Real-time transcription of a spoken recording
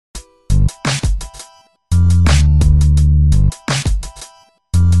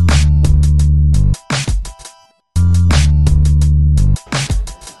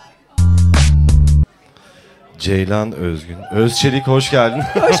Ceylan, Özgün. Özçelik hoş geldin.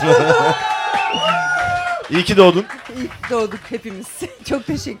 Hoş bulduk. İyi ki doğdun. İyi ki doğduk hepimiz. Çok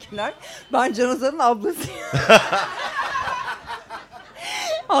teşekkürler. Ben Can Ozan'ın ablasıyım.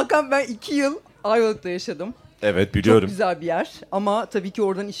 Hakan, ben 2 yıl Ayvalık'ta yaşadım. Evet, biliyorum. Çok güzel bir yer ama tabii ki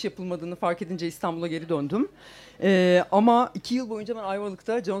oradan iş yapılmadığını fark edince İstanbul'a geri döndüm. Ama 2 yıl boyunca ben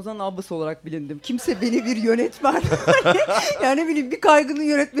Ayvalık'ta Can Ozan'ın ablası olarak bilindim. Kimse beni bir yönetmen, yani ne bileyim bir kaygının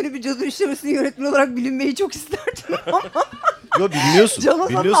yönetmeni, bir cadı işlemesinin yönetmeni olarak bilinmeyi çok isterdim ama. Yo, bilmiyorsun. Can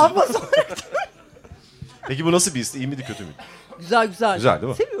Ozan'ın ablası olarak. Peki bu nasıl bir his? İyi miydi, kötü müydü? Güzel güzel. Güzel değil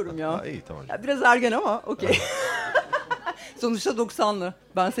mi? Seviyorum ya. Ha, iyi tamam. Ya biraz ergen ama okey. Sonuçta 90'lı.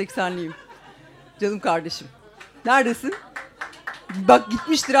 Ben 80'liyim. Canım kardeşim. Neredesin? Bak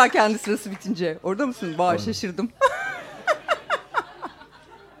gitmiştir ha kendi sırası bitince. Orada mısın? Vay şaşırdım.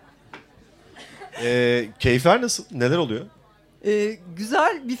 Keyifler nasıl? Neler oluyor?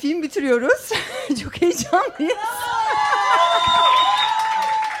 Güzel bir film bitiriyoruz. Çok heyecanlıyız.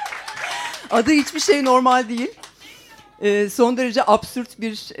 Adı hiçbir şey normal değil. Son derece absürt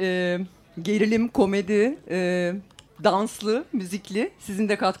bir gerilim, komedi, danslı, müzikli. Sizin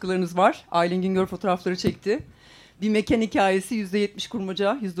de katkılarınız var. Aylin Güngör fotoğrafları çekti. Bir mekan hikayesi, %70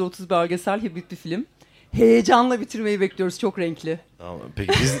 kurmaca, %30 belgesel, hibrit bir film. Heyecanla bitirmeyi bekliyoruz, çok renkli. Tamam.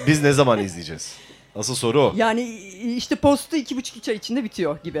 Peki biz ne zaman izleyeceğiz? Asıl soru o. Yani işte postu 2,5-3 ay içinde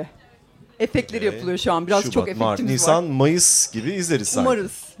bitiyor gibi. Efektleri yapılıyor şu an. Biraz Şubat, çok efektimiz Mart, var. Nisan, Mayıs gibi izleriz sanki.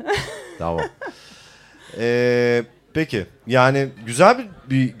 Umarız. Tamam. Peki yani güzel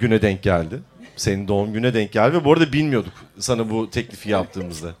bir güne denk geldi. Senin doğum güne denk geldi ve bu arada bilmiyorduk sana bu teklifi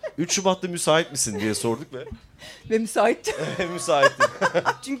yaptığımızda. 3 Şubat'ta müsait misin diye sorduk ve... Ve müsait. Müsaitim.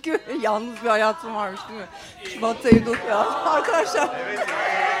 Çünkü yalnız bir hayatım varmış değil mi? Şubat'ta evde oturuyor. Arkadaşlar. Evet,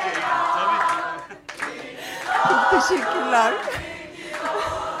 tabii ki. Çok teşekkürler.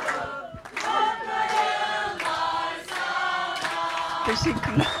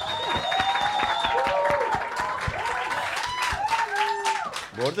 Teşekkürler.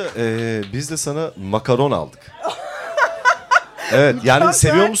 Bu arada biz de sana makaron aldık. Evet, yani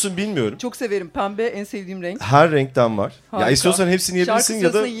seviyor musun bilmiyorum. Çok severim. Pembe en sevdiğim renk. Her renkten var. Harika. Ya istiyorsan hepsini yiyebilirsin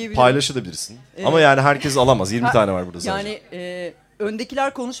ya da paylaşabilirsin. Ama yani herkes alamaz. 20 tane var burada sadece. Yani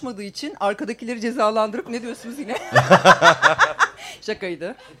öndekiler konuşmadığı için arkadakileri cezalandırıp ne diyorsunuz yine?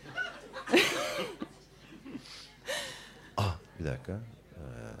 Şakaydı. Bir dakika.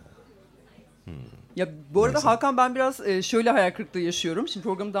 Ya bu arada Hakan, ben biraz şöyle hayal kırıklığı yaşıyorum. Şimdi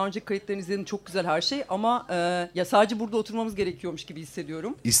programın daha önceki kayıtlarını izledim, çok güzel her şey ama ya sadece burada oturmamız gerekiyormuş gibi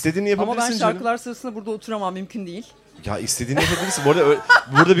hissediyorum. İstediğini yapabilirsin ama ben canım. şarkılar sırasında burada oturamam, mümkün değil. Ya istediğini yapabilirsin. Bu arada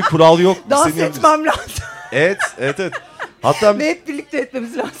burada bir kural yok. Dans etmem lazım. Evet. Hatta ve hep birlikte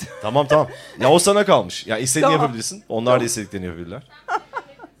etmemiz lazım. Tamam. Ya o sana kalmış. Ya istediğini Tamam. yapabilirsin. Onlar da istediklerini yapabilirler.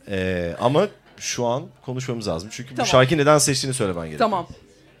 Ama şu an konuşmamız lazım. Çünkü bu şarkıyı neden seçtiğini söylemen gerekiyor. Tamam.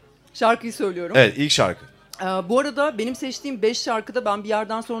 Şarkıyı söylüyorum. Evet, ilk şarkı. Bu arada benim seçtiğim 5 şarkıda ben bir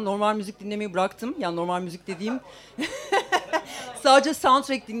yerden sonra normal müzik dinlemeyi bıraktım. Yani normal müzik dediğim sadece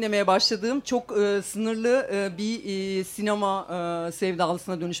soundtrack dinlemeye başladığım çok sınırlı bir sinema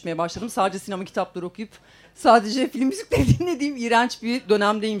sevdalısına dönüşmeye başladım. Sadece sinema kitapları okuyup sadece film müzikleri dinlediğim iğrenç bir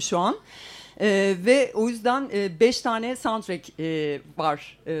dönemdeyim şu an. Ve o yüzden 5 tane soundtrack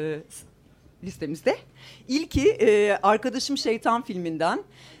var listemizde. İlki Arkadaşım Şeytan filminden.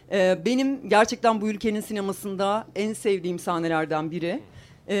 Benim gerçekten bu ülkenin sinemasında en sevdiğim sahnelerden biri.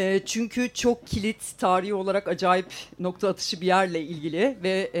 Çünkü çok kilit, tarihi olarak acayip nokta atışı bir yerle ilgili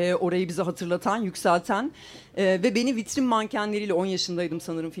ve orayı bize hatırlatan, yükselten ve beni vitrin mankenleriyle, 10 yaşındaydım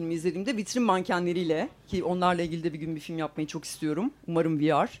sanırım filmi izlediğimde, vitrin mankenleriyle, ki onlarla ilgili de bir gün bir film yapmayı çok istiyorum. Umarım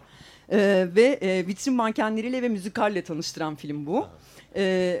VR. Ve vitrin mankenleriyle ve müzikalle tanıştıran film bu.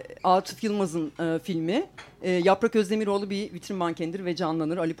 Atıf Yılmaz'ın filmi. Yaprak Özdemiroğlu bir vitrin mankendir ve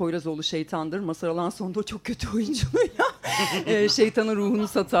canlanır. Ali Poyrazoğlu şeytandır. Mazhar Alanson da çok kötü oyunculuğuyla şeytanın ruhunu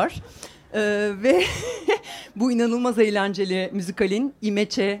satar. Ve bu inanılmaz eğlenceli müzikalin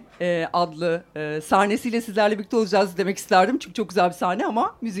İmeçe adlı sahnesiyle sizlerle birlikte olacağız demek isterdim. Çünkü çok güzel bir sahne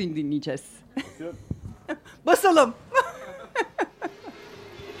ama müziğini dinleyeceğiz. Basalım.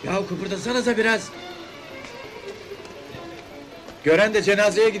 Ya kıpırdasanıza biraz. Gören de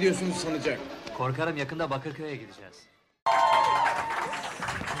cenazeye gidiyorsunuz sanacak. Korkarım yakında Bakırköy'e gideceğiz.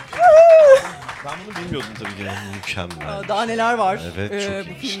 Ben bunu bilmiyordum tabii ki. Mükemmel. Daha neler var. Evet, çok bu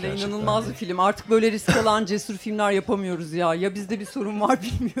iyiymiş filmde. gerçekten. İnanılmaz bir film. Artık böyle risk alan cesur filmler yapamıyoruz ya. Ya bizde bir sorun var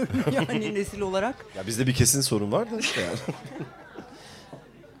bilmiyorum yani nesil olarak. Ya bizde bir kesin sorun var da işte yani.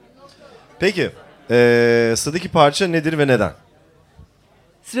 Peki. Sıradaki parça nedir ve neden?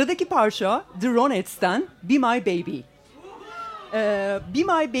 Sıradaki parça The Ronettes'ten Be My Baby. Be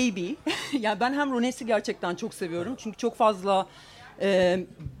My Baby. Yani ben hem Ronettes'i gerçekten çok seviyorum. Çünkü çok fazla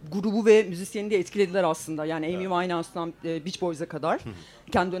grubu ve müzisyeni de etkilediler aslında. Yani Amy Winehouse'dan Beach Boys'a kadar.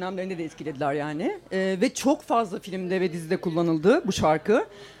 Kendi dönemlerinde de etkilediler yani. Ve çok fazla filmde ve dizide kullanıldı bu şarkı.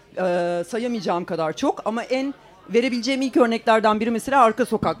 Sayamayacağım kadar çok ama en verebileceğim ilk örneklerden biri mesela Arka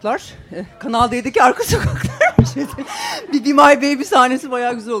Sokaklar. Kanal D'deki Arka Sokaklar. Bir Be My Baby sahnesi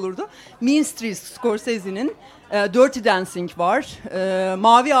bayağı güzel olurdu. Mean Streets, Scorsese'nin Dirty Dancing var.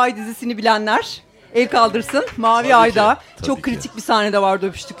 Mavi Ay dizisini bilenler el kaldırsın. Mavi Tabii Ay'da ki, çok tabii kritik bir sahnede vardı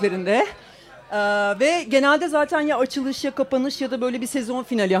öpüştüklerinde. Ve genelde zaten ya açılış ya kapanış ya da böyle bir sezon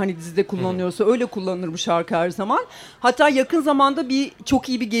finali hani dizide kullanılıyorsa öyle kullanılır bu şarkı her zaman. Hatta yakın zamanda çok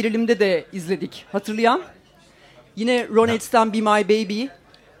iyi bir gerilimde de izledik. Hatırlayan? Yine Ronettes'ten Be My Baby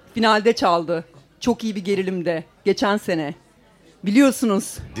finalde çaldı. Çok iyi bir gerilimde geçen sene.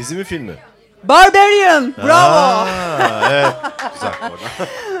 Biliyorsunuz. Dizi mi film mi? Barbarian. Bravo. Evet. Güzel. Oradan.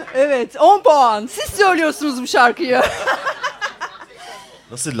 Evet 10 puan. Siz söylüyorsunuz bu şarkıyı.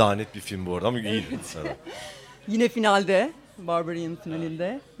 Nasıl lanet bir film bu arada ama iyi. Evet. Yine finalde. Barbarian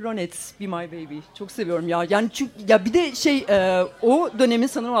finalinde. Ronettes, Be My Baby. Çok seviyorum ya. Yani çünkü ya bir de o dönemin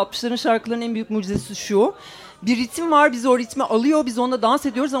sanırım 60'ların şarkılarının en büyük mucizesi şu. Bir ritim var, biz o ritmi alıyor, biz onunla dans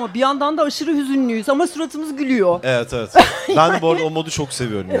ediyoruz ama bir yandan da aşırı hüzünlüyüz ama suratımız gülüyor. Evet. Ben de bu arada o modu çok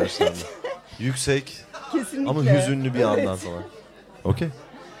seviyorum gerçekten. Yüksek Kesinlikle. ama hüzünlü bir yandan falan. Okey.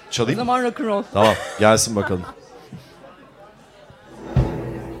 O Çalayım mı? zaman rock'n'roll. Tamam, gelsin bakalım.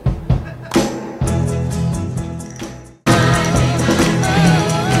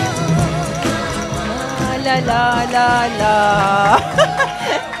 La la la la.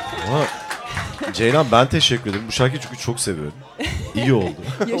 Ama Ceylan ben teşekkür ederim. Bu şarkıyı çünkü çok seviyorum. İyi oldu.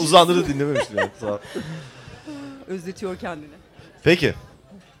 Uzandırı dinlememiştim yani. Sağ ol. Özletiyor kendini. Peki.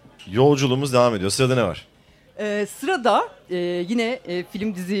 Yolculuğumuz devam ediyor. Sırada ne var? Sırada yine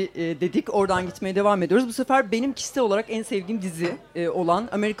film dizi dedik. Oradan gitmeye devam ediyoruz. Bu sefer benim kişisel olarak en sevdiğim dizi olan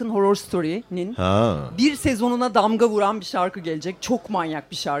American Horror Story'nin bir sezonuna damga vuran bir şarkı gelecek. Çok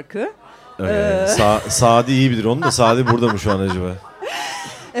manyak bir şarkı. Sadi iyi bilir onu da. Sadi burada mı şu an acaba?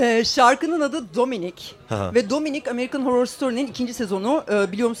 Şarkının adı Dominic. Ve Dominic American Horror Story'nin ikinci sezonu.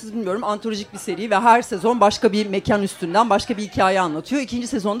 Biliyor musunuz bilmiyorum. Antolojik bir seri ve her sezon başka bir mekan üstünden başka bir hikaye anlatıyor. İkinci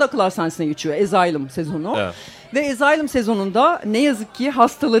sezonda akıl hastanesine geçiyor. Asylum sezonu. Evet. Ve Asylum sezonunda ne yazık ki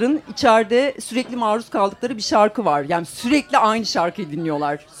hastaların içeride sürekli maruz kaldıkları bir şarkı var. Yani sürekli aynı şarkıyı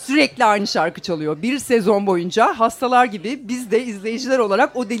dinliyorlar. Sürekli aynı şarkı çalıyor. Bir sezon boyunca hastalar gibi biz de izleyiciler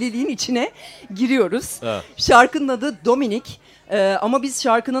olarak o deliliğin içine giriyoruz. Evet. Şarkının adı Dominic. Ama biz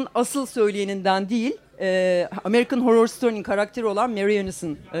şarkının asıl söyleyeninden değil, American Horror Story'nin karakteri olan Mary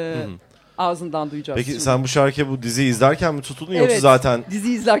Eunice'ın ağzından duyacağız. Peki şimdi. sen bu şarkıya bu diziyi izlerken mi tutuldun yoksa zaten?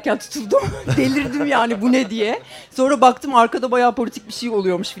 Dizi izlerken tutuldum. Delirdim yani bu ne diye. Sonra baktım arkada bayağı politik bir şey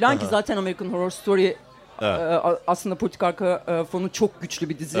oluyormuş falan ki zaten American Horror Story aslında politik arka fonu çok güçlü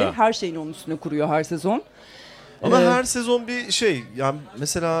bir dizi. Evet. Her şeyini onun üstüne kuruyor her sezon. Ama her sezon bir şey. Yani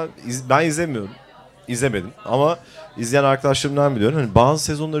mesela ben izlemedim ama izleyen arkadaşlarımdan biliyorum. Hani bazı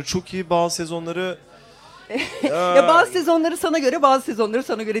sezonları çok iyi, bazı sezonları ya bazı sezonları sana göre, bazı sezonları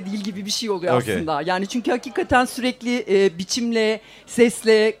sana göre değil gibi bir şey oluyor aslında. Yani çünkü hakikaten sürekli biçimle,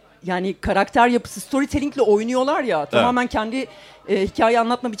 sesle, yani karakter yapısı, storytellingle oynuyorlar ya. Tamamen kendi hikaye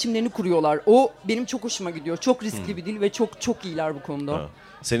anlatma biçimlerini kuruyorlar. O benim çok hoşuma gidiyor. Çok riskli bir dil ve çok iyiler bu konuda. Ha.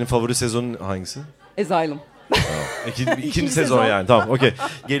 Senin favori sezonun hangisi? Asylum. İkinci sezon yani. Tamam, okey.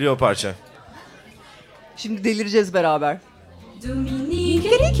 Geliyor parça. Şimdi delireceğiz beraber.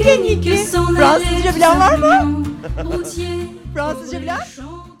 Fransızca bilen var mı? Fransızca bilen?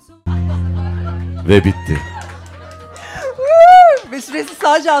 Ve bitti. Ve süresi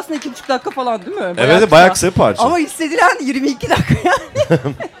sadece aslında 2,5 dakika falan değil mi? Evet, bayağı kısa bir parça. Ama hissedilen 22 dakika yani.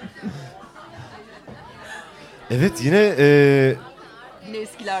 Evet, yine yine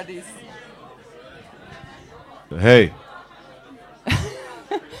eskilerdeyiz. Hey.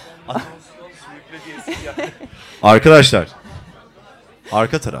 Arkadaşlar.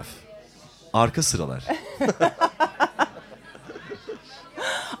 Arka taraf. Arka sıralar.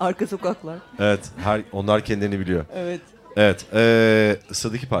 Arka sokaklar. Evet, onlar kendilerini biliyor. Evet. Evet,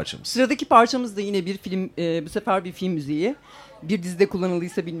 sıradaki parçamız. Sıradaki parçamız da yine bir film, bu sefer bir film müziği. Bir dizide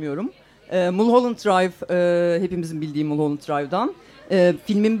kullanıldıysa bilmiyorum. Mulholland Drive, hepimizin bildiği Mulholland Drive'dan.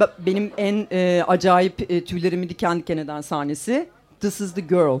 Filmin benim en acayip tüylerimi diken diken eden sahnesi This is the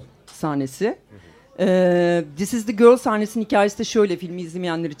Girl sahnesi. This is the Girl sahnesinin hikayesi de şöyle, filmi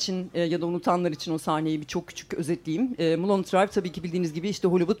izlemeyenler için ya da unutanlar için o sahneyi bir çok küçük özetleyeyim. Mulholland Drive tabii ki bildiğiniz gibi işte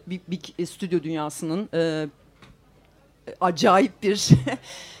Hollywood bir stüdyo dünyasının acayip bir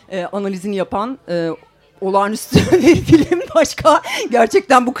analizini yapan olağanüstü bir film. Başka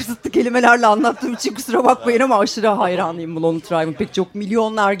gerçekten bu kısıtlı kelimelerle anlattığım için kusura bakmayın ama aşırı hayranıyım Mulholland Drive'ın, pek çok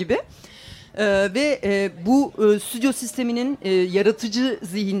milyonlar gibi. Bu stüdyo sisteminin yaratıcı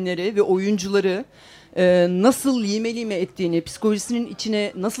zihinleri ve oyuncuları nasıl lime lime ettiğini, psikolojisinin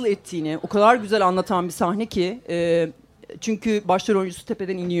içine nasıl ettiğini o kadar güzel anlatan bir sahne ki, çünkü başrol oyuncusu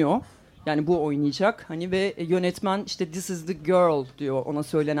tepeden iniyor. Yani bu oynayacak hani ve yönetmen işte "This is the girl" diyor ona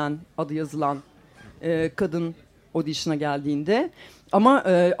söylenen, adı yazılan kadın audition'a geldiğinde. Ama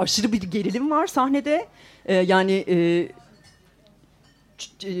aşırı bir gerilim var sahnede.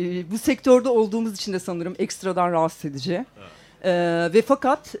 Bu sektörde olduğumuz için de sanırım ekstradan rahatsız edici. Ve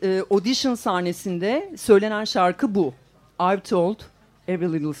fakat audition sahnesinde söylenen şarkı bu. I've Told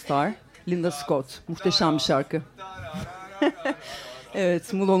Every Little Star, Linda Scott. Muhteşem bir şarkı.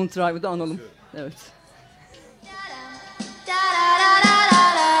 Evet, Mulholland Drive'ı da analım. Evet.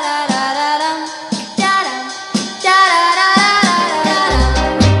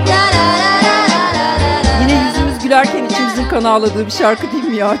 Yine yüzümüz gülerken içimizin kan ağladığı bir şarkı değil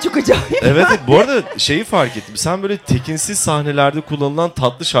mi ya? Çok acayip. Evet, bu arada şeyi fark ettim. Sen böyle tekinsiz sahnelerde kullanılan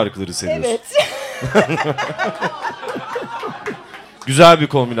tatlı şarkıları seviyorsun. Evet. Güzel bir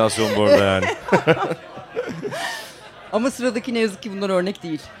kombinasyon bu arada yani. Ama sıradaki ne yazık ki bunlar örnek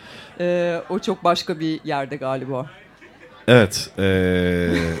değil. O çok başka bir yerde galiba. Evet.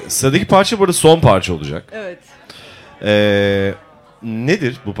 Sıradaki parça bu arada son parça olacak. Evet.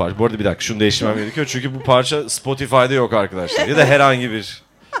 Nedir bu parça? Bu arada bir dakika şunu değiştirmem gerekiyor. Çünkü bu parça Spotify'da yok arkadaşlar. Ya da herhangi bir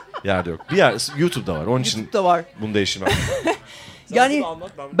yerde yok. Bir yer YouTube'da var. Onun için YouTube'da var. bunu değiştirmem. Yani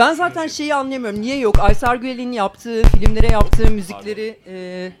ben zaten şeyi anlayamıyorum. Niye yok? Aysel Gürel'in yaptığı, filmlere yaptığı müzikleri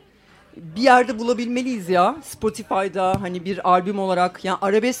bir yerde bulabilmeliyiz ya. Spotify'da hani bir albüm olarak. Yani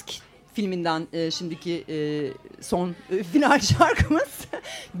arabesk filminden şimdiki son final şarkımız.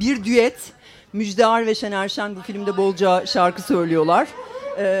 Bir düet. Müjdear ve Şener Şen bu filmde bolca şarkı söylüyorlar.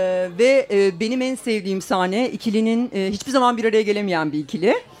 Ve benim en sevdiğim sahne, ikilinin hiçbir zaman bir araya gelemeyen bir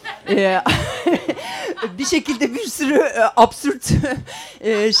ikili. Bir şekilde bir sürü absürt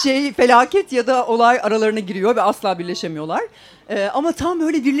felaket ya da olay aralarına giriyor ve asla birleşemiyorlar. Ama tam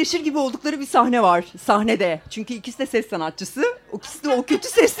böyle birleşir gibi oldukları bir sahne var sahnede. Çünkü ikisi de ses sanatçısı. İkisi de o kötü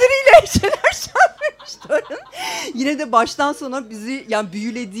sesleriyle Şener Şen'in yine de baştan sona bizi yani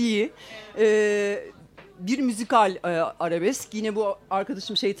büyülediği bir müzikal arabesk. Yine bu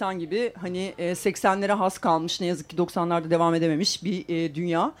arkadaşım Şeytan gibi hani 80'lere has kalmış, ne yazık ki 90'larda devam edememiş bir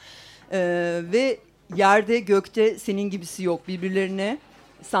dünya. Ve yerde gökte senin gibisi yok. Birbirlerine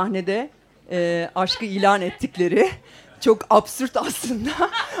sahnede aşkı ilan ettikleri çok absürt aslında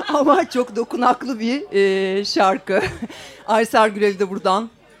ama çok dokunaklı bir şarkı. Aysel Gürel'i de buradan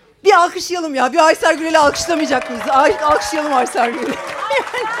bir alkışlayalım ya. Bir Aysel Gürel'i alkışlamayacak mıyız? Alkışlayalım Aysel Gürel'i.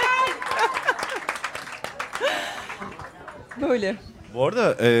 Böyle. Bu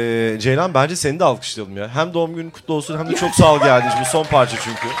arada Ceylan bence seni de alkışlayalım ya. Hem doğum günün kutlu olsun hem de çok sağ ol geldin. Şimdi son parça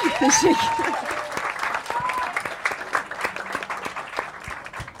çünkü. Teşekkür.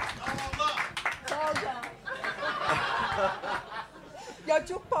 Ya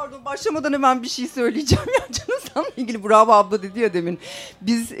çok pardon, başlamadan hemen bir şey söyleyeceğim ya. Can Ozan'la ilgili bravo abla dedi ya demin.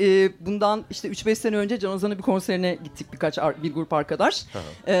 Biz bundan işte 3-5 sene önce Can Ozan'ın bir konserine gittik bir grup arkadaş.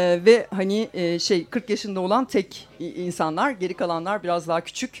 Ve hani 40 yaşında olan tek insanlar, geri kalanlar biraz daha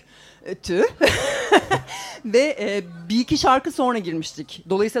küçük. Ve bir iki şarkı sonra girmiştik.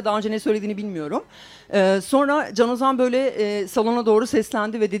 Dolayısıyla daha önce ne söylediğini bilmiyorum. Sonra Can Ozan böyle salona doğru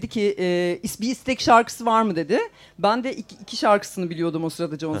seslendi ve dedi ki bir istek şarkısı var mı dedi. Ben de iki şarkısını biliyordum o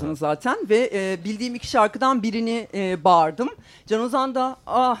sırada Can Ozan'ın zaten. Ve bildiğim iki şarkıdan birini bağırdım. Can Ozan da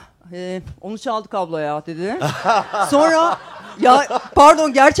onu çaldık abla ya dedi. Sonra ya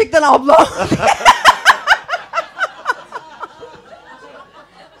pardon gerçekten abla.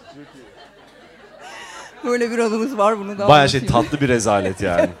 Böyle bir anımız var, bunu da Bayağı tatlı bir rezalet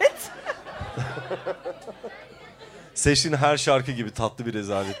yani. Evet. Seçtiğin her şarkı gibi tatlı bir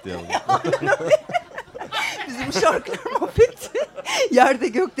rezaletti yani. Bizi bu şarkılar mahvetti. Yerde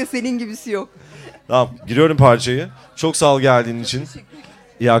gökte senin gibisi yok. Tamam, giriyorum parçayı. Çok sağ ol geldiğin için.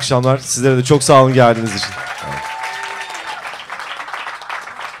 İyi akşamlar. Sizlere de çok sağ olun geldiğiniz için.